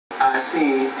I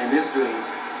seen in this dream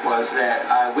was that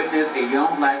I witnessed a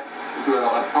young black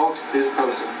girl approach this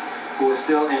person who was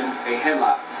still in a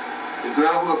headlock. The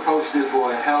girl who approached this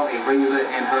boy held a razor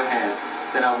in her hand.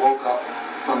 Then I woke up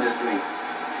from this dream.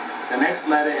 The next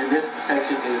letter in this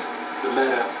section is the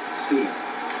letter C.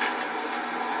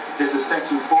 This is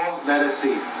section 4, letter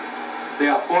C.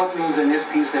 There are 4 dreams in this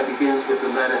piece that begins with the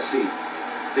letter C.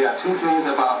 There are 2 dreams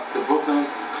about the Brooklyn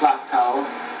clock tower.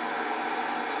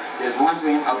 There's 1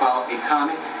 dream about a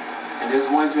comet, and there's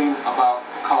 1 dream about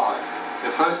cards. The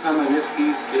first number in this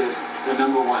piece is the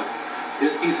number 1.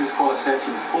 This piece is called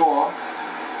section 4,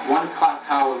 1 clock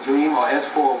tower dream, or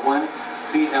S4 1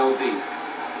 CLD.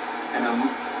 In the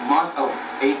month of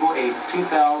April 8,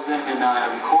 2009, I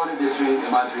recorded this dream in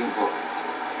my dream book.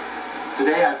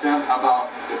 Today I dreamt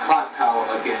about the clock tower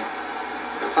again.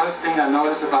 The first thing I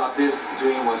noticed about this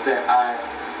dream was that I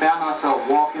found myself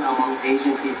walking among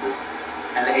Asian people.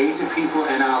 And the Asian people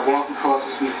and I walked across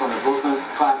the street from the Brooklyn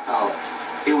clock tower.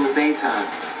 It was daytime.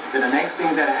 Then the next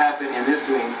thing that happened in this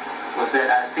dream was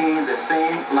that I seen the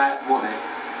same black woman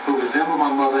who resembled my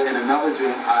mother in another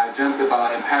dream I dreamt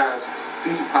about in Parrish,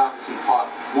 Future Prophecy Part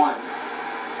 1.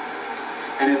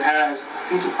 And in Parrish,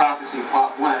 Future Prophecy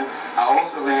Part 1, I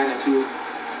also ran into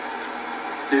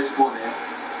this woman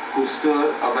who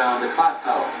stood around the clock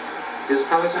tower. This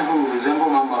person who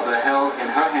resembled my mother held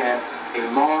in her hand a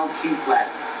long key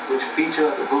plaque which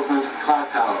featured the Brooklyn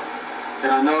clock tower.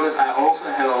 Then I noticed I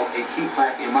also held a key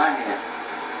plaque in my hand.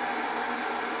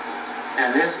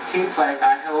 And this key plaque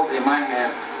I held in my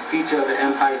hand featured the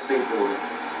Empire State Building.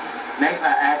 Next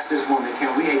I asked this woman,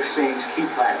 can we exchange key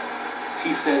plaques?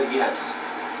 She said yes.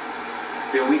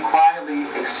 Then we quietly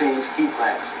exchanged key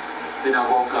plaques. Then I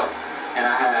woke up and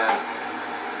I have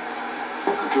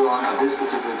a drawing of this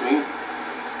particular dream.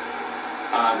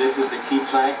 This is the key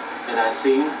plaque that I've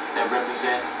seen that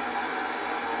represent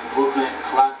Brooklyn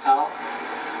clock tower.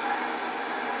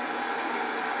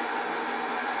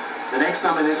 The next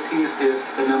number in this piece is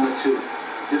the number 2.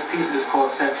 This piece is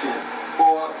called section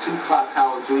 4, 2 clock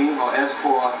tower dream, or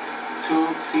S4 2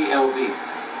 CLV.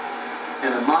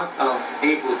 In the month of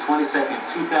April 22nd,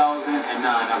 2009,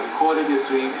 I recorded this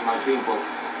dream in my dream book.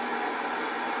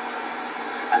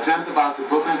 I dreamt about the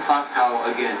Brooklyn clock tower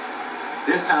again.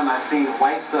 This time I seen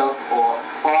white stuff or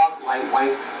fog-like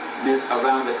whiteness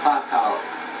around the clock tower.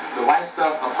 The white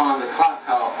stuff upon the clock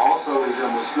tower also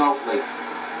resembled snowflakes.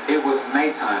 It was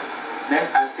nighttime.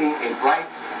 Next I seen a bright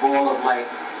ball of light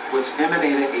which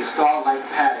emanated a star-like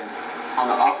pattern on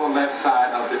the upper left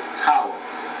side of the tower.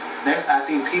 Next I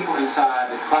seen people inside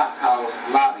the clock tower's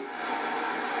lobby.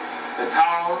 The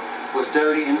tower was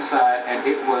dirty inside and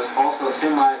it was also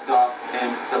semi-dark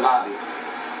in the lobby.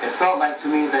 It felt like to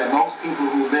me that most people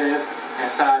who live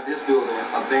inside this building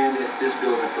abandoned this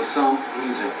building for some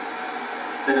reason.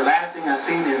 Then the last thing I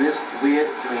seen in this weird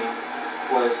dream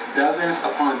was dozens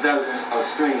upon dozens of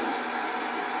strings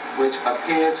which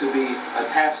appeared to be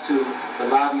attached to the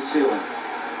lobby ceiling.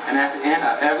 And at the end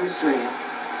of every string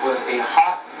was a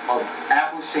heart of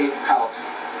apple-shaped pouch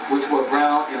which were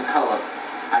brown in color.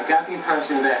 I got the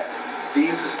impression that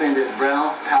these suspended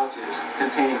brown pouches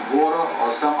contained water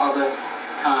or some other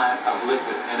kind of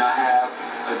liquid, and I have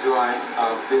a drawing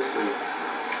of this dream.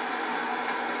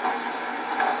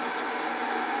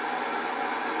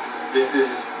 This is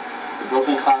the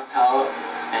Brooklyn clock tower,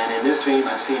 and in this dream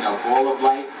I seen a ball of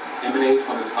light emanate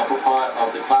from the upper part of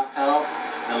the clock tower.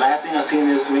 And the last thing I seen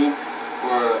in this dream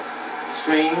were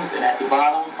strings, and at the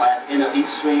bottom, or at the end of each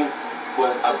string,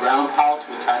 was a brown pouch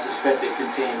which I suspected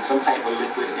contained some type of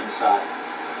liquid inside.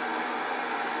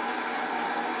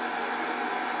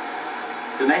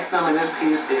 The next number in this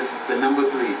piece is the number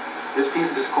 3. This piece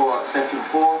is called section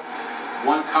 4,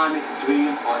 1 comic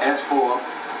dream, or S4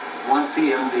 1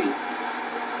 CMD.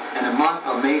 In the month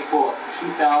of May 4,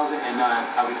 2009,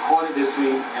 I recorded this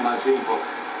dream in my dream book.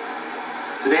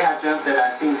 Today I dreamt that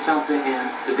I seen something in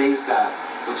the day sky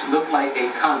which looked like a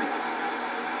comet.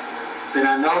 Then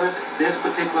I noticed this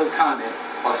particular comet,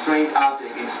 or strange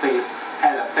object in space,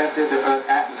 had affected the Earth's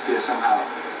atmosphere somehow,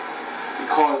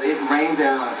 because it rained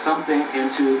down something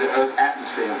into the Earth's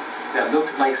atmosphere that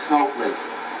looked like snowflakes.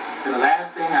 And the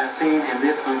last thing I seen in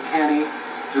this uncanny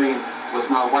dream was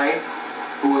my wife,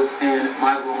 who was in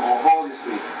my room on Holy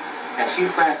Street, and she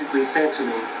frantically said to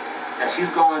me that she's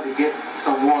going to get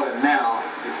some water now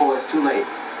before it's too late.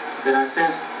 Then I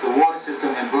sensed the water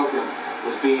system in Brooklyn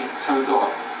was being turned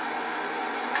off.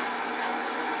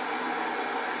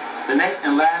 The next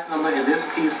and last number in this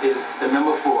piece is the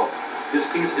number 4. This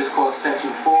piece is called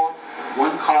section 4,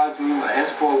 1 card dream, or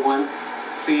S41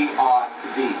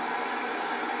 CRD.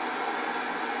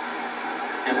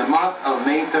 In the month of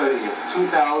May 30th,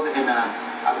 2009,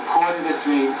 I recorded this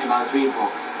dream in my dream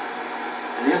book.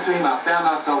 In this dream, I found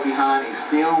myself behind a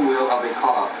steering wheel of a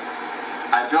car.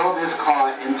 I drove this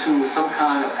car into some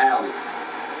kind of alley.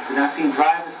 Then I seen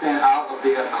drivers stand out of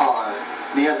their cars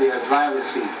near their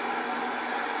driver's seat.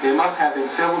 There must have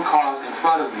been several cars in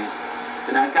front of me.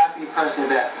 Then I got the impression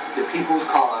that the people's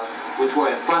cars, which were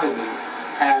in front of me,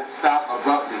 had stopped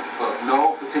abruptly for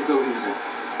no particular reason,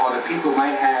 or the people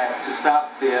might have to stop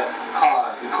their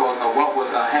cars because of what was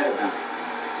ahead of them.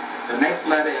 The next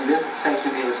letter in this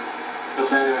section is the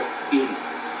letter E.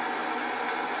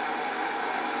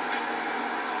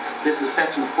 This is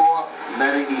section 4,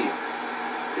 letter E.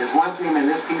 There's one dream in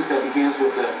this piece that begins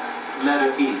with the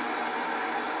letter E.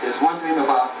 There's one dream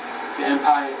about the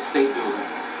Empire State Building.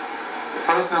 The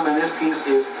first number in this piece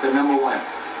is the number 1.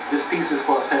 This piece is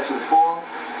called section 4,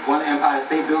 1 Empire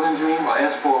State Building Dream, or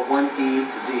S4, 1E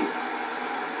to D.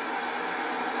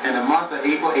 In the month of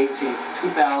April 18,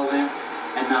 2009,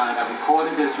 I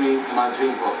recorded this dream in my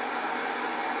dream book.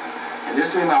 In this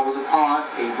dream, I was upon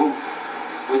a roof,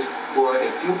 which were a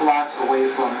few blocks away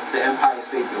from the Empire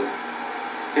State Building.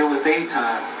 It was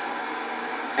daytime,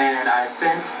 and I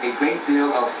sensed a great deal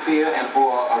of fear and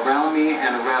awe around me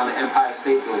and around the Empire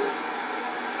State Building.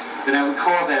 Then I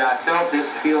recall that I felt this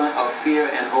feeling of fear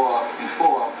and awe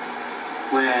before,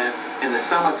 when in the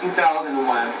summer 2001,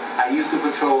 I used to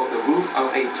patrol the roof of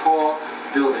a tall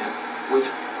building, which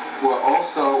was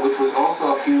also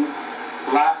a few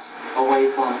blocks away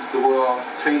from the World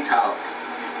Trade Tower.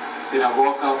 Then I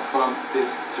woke up from this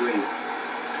dream.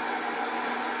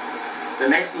 The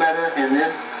next letter in this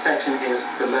section is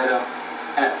the letter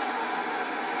F.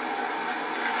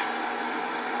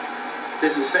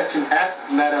 This is section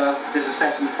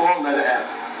section 4, letter F.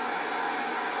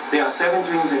 There are 7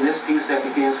 dreams in this piece that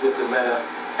begins with the letter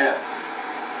F.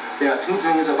 There are 2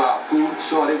 dreams about food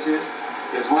shortages.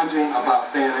 There's 1 dream about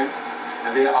famine,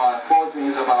 and there are 4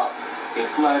 dreams about a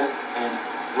flood in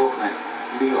Brooklyn,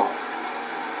 New York.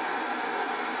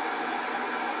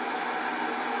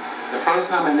 The first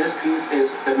number in this piece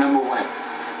is the number 1.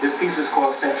 This piece is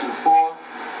called section 4,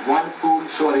 1 Food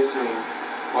Shortage Dream,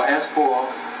 or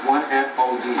S4,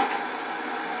 1FOD.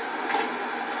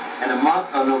 In the month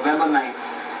of November 9th,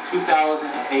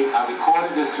 2008, I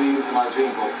recorded this dream in my dream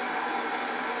book.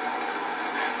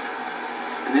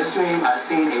 In this dream, I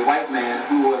seen a white man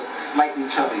who was slightly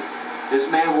chubby. This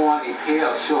man wore a pair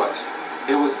of shorts.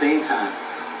 It was daytime.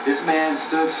 This man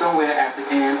stood somewhere at the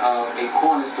end of a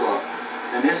corner store.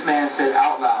 And this man said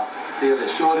out loud, "There's a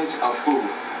shortage of food.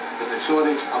 There's a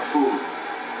shortage of food."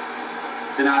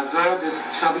 Then I observed this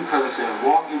chubby person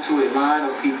walk into a line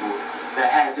of people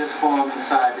that had just formed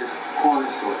inside this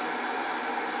corner store.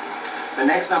 The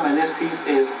next number in this piece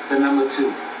is the number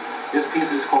 2. This piece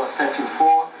is called section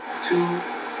 4, 2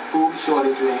 Food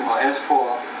Shortage Dream, or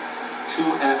S4,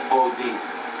 2FOD.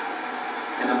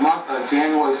 In the month of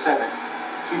January 7th,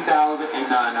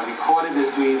 2009, I recorded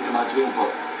this dream in my dream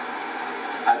book.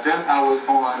 I dreamt I was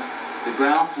on the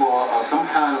ground floor of some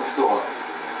kind of store.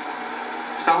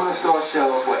 Some of the store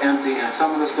shelves were empty, and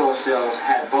some of the store shelves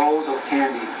had bowls of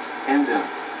candy in them.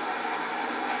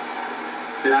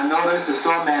 Then I noticed the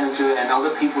store manager and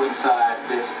other people inside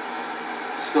this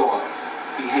store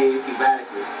behaved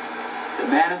erratically. The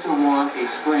manager wore a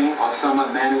spring or summer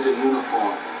manager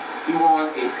uniform. He wore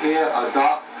a pair of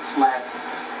dark slacks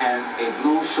and a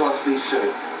blue short-sleeve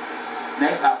shirt.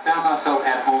 Next, I found myself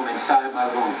at home inside my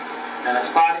room, and I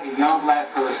spotted a young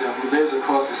black person who lives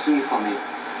across the street from me.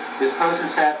 This person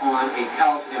sat on a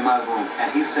couch in my room,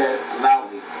 and he said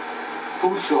loudly,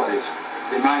 "Food shortage."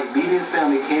 Then my immediate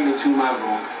family came into my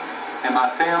room, and my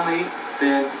family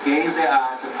then gazed their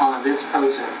eyes upon this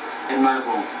person in my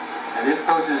room. And this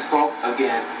person spoke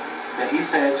again, and he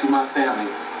said to my family,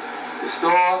 "The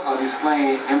stores are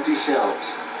displaying empty shelves.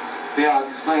 They are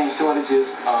displaying shortages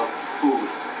of food."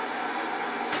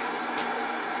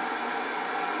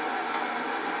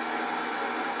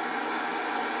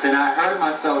 Then I heard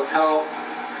myself tell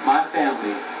my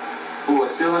family, who were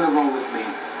still in the room with me,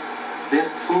 this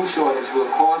food shortage will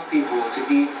cause people to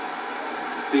eat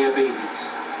their babies.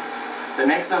 The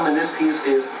next number in this piece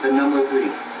is the number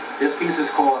 3. This piece is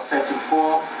called section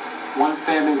 4, 1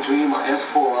 Family Dream, or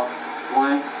S4,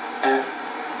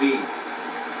 1FD.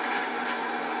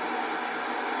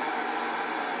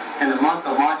 In the month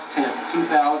of March 10th,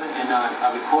 2009,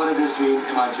 I recorded this dream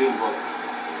in my dream book.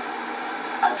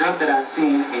 I dreamt that I'd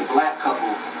seen a black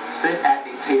couple sit at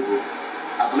a table.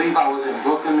 I believe I was in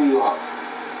Brooklyn, New York.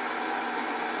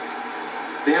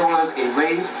 There was a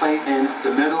raised plate in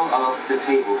the middle of the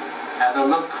table. As I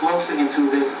looked closer into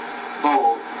this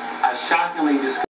bowl, I shockingly discovered